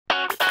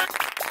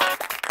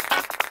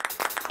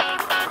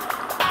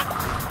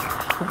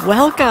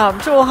Welcome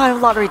to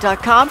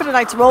OhioLottery.com for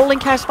tonight's Rolling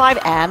Cash 5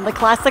 and the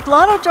Classic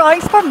Lotto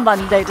drawings for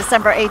Monday,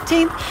 December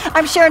 18th.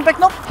 I'm Sharon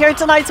Bicknell, here at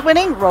tonight's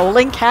winning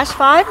Rolling Cash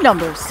 5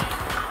 numbers.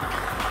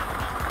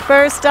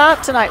 First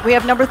up tonight, we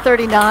have number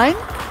 39.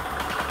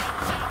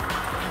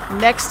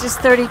 Next is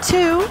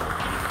 32.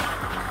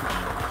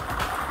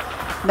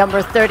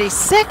 Number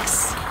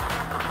 36.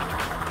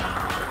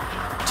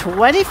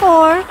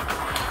 24.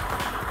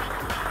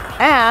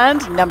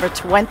 And number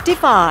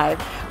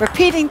 25.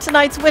 Repeating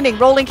tonight's winning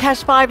Rolling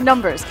Cash 5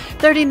 numbers,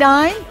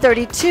 39,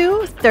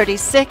 32,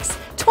 36,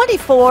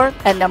 24,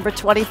 and number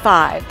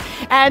 25.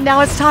 And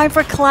now it's time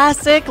for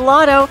Classic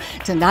Lotto.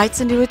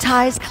 Tonight's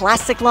annuitized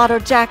Classic Lotto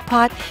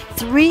jackpot,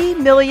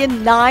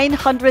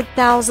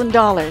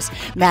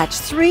 $3,900,000. Match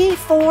 3,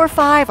 4,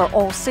 5, or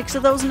all 6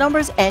 of those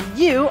numbers, and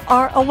you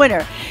are a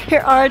winner.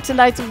 Here are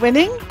tonight's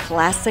winning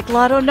Classic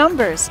Lotto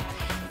numbers.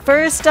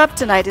 First up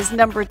tonight is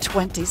number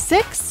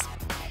 26.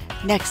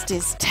 Next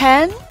is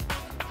 10.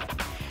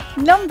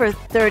 Number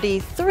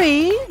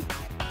 33,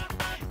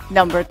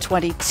 number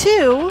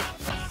 22,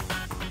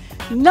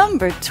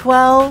 number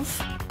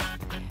 12,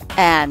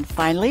 and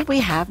finally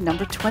we have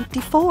number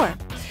 24.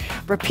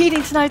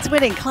 Repeating tonight's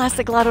winning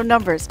Classic Lotto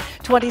numbers,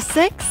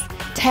 26,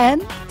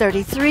 10,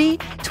 33,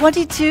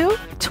 22,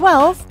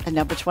 12, and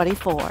number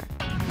 24.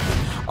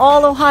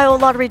 All Ohio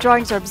Lottery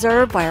drawings are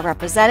observed by a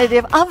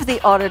representative of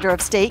the Auditor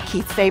of State,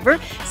 Keith Faber.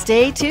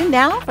 Stay tuned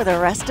now for the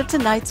rest of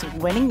tonight's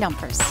winning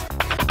numbers.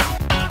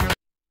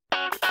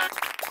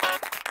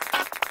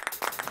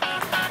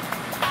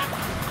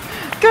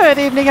 Good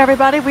evening,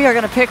 everybody. We are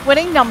going to pick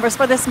winning numbers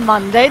for this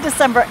Monday,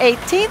 December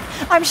 18th.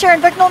 I'm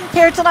Sharon Bicknell,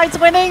 here tonight's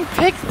winning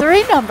Pick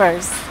 3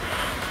 numbers.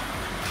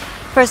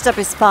 First up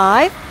is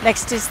 5,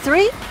 next is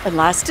 3, and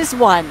last is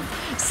 1.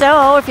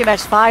 So if you match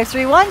 5,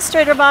 3, 1,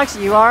 straight or box,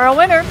 you are a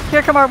winner.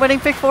 Here come our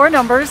winning Pick 4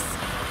 numbers.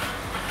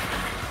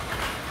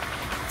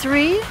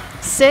 3,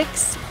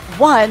 6,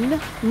 1,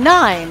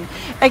 9.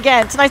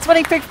 Again, tonight's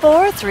winning Pick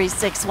 4, 3,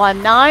 6,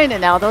 1, 9.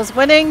 And now those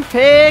winning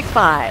Pick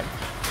 5.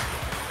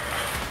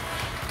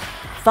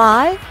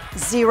 5,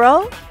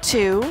 0,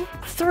 2,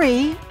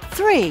 3,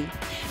 3.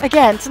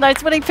 Again,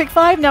 tonight's winning Pick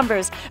 5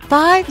 numbers,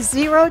 5,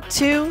 0,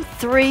 2,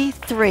 3,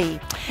 3.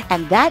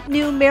 And that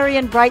new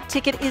Marion Bright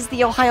ticket is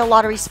the Ohio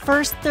Lottery's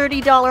first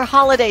 $30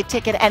 holiday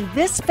ticket. And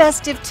this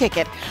festive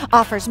ticket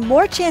offers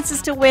more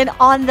chances to win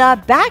on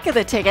the back of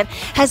the ticket,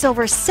 has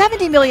over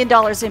 $70 million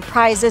in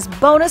prizes,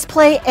 bonus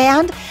play,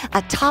 and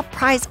a top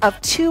prize of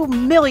 $2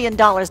 million.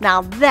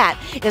 Now that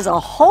is a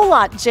whole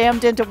lot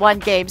jammed into one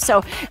game.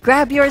 So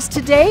grab yours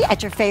today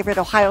at your favorite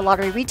Ohio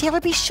Lottery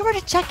retailer. Be sure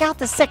to check out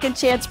the Second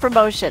Chance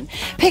promotion.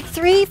 Pick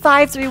 3,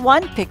 5, 3,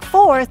 1. Pick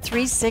 4,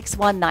 3, 6,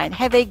 1, 9.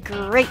 Have a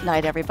great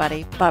night,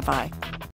 everybody. Bye-bye.